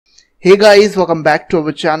Hey guys, welcome back to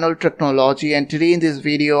our channel Technology, and today in this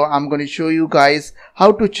video I'm going to show you guys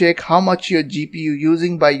how to check how much your GPU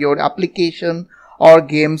using by your application or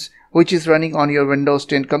games which is running on your Windows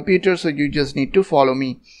 10 computer. So you just need to follow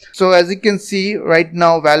me. So as you can see right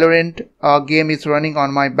now, Valorant game is running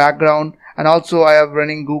on my background, and also I have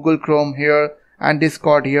running Google Chrome here and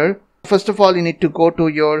Discord here. First of all, you need to go to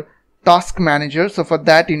your task manager. So for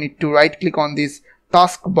that you need to right click on this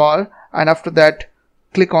taskbar, and after that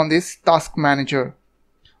click on this task manager.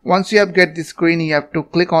 Once you have get this screen, you have to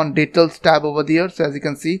click on details tab over there. So as you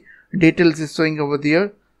can see, details is showing over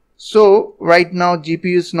there. So right now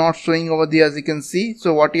GPU is not showing over there, as you can see.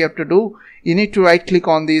 So what you have to do, you need to right click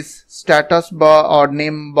on this status bar or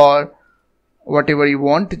name bar, whatever you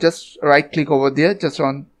want. Just right click over there, just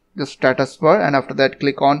on the status bar, and after that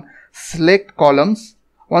click on select columns.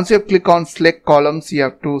 Once you have click on select columns, you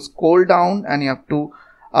have to scroll down and you have to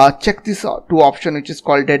check this two option which is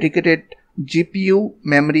called dedicated GPU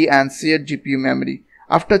memory and shared GPU memory.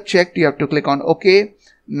 After checked, you have to click on OK.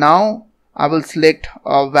 Now I will select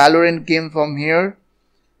a Valorant game from here.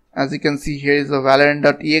 As you can see, here is the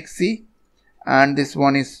Valorant.exe, and this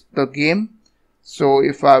one is the game. So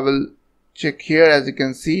if I will check here, as you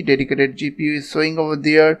can see, dedicated GPU is showing over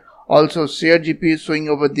there, also shared GPU is showing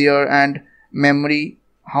over there, and memory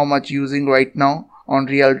how much using right now on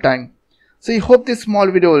real time. So I hope this small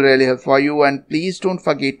video will really help for you, and please don't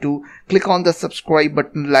forget to click on the subscribe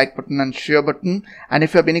button, like button and share button. And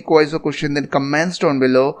if you have any queries or question, then comments down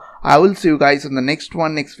below. I will see you guys on the next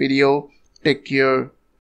video. Take care.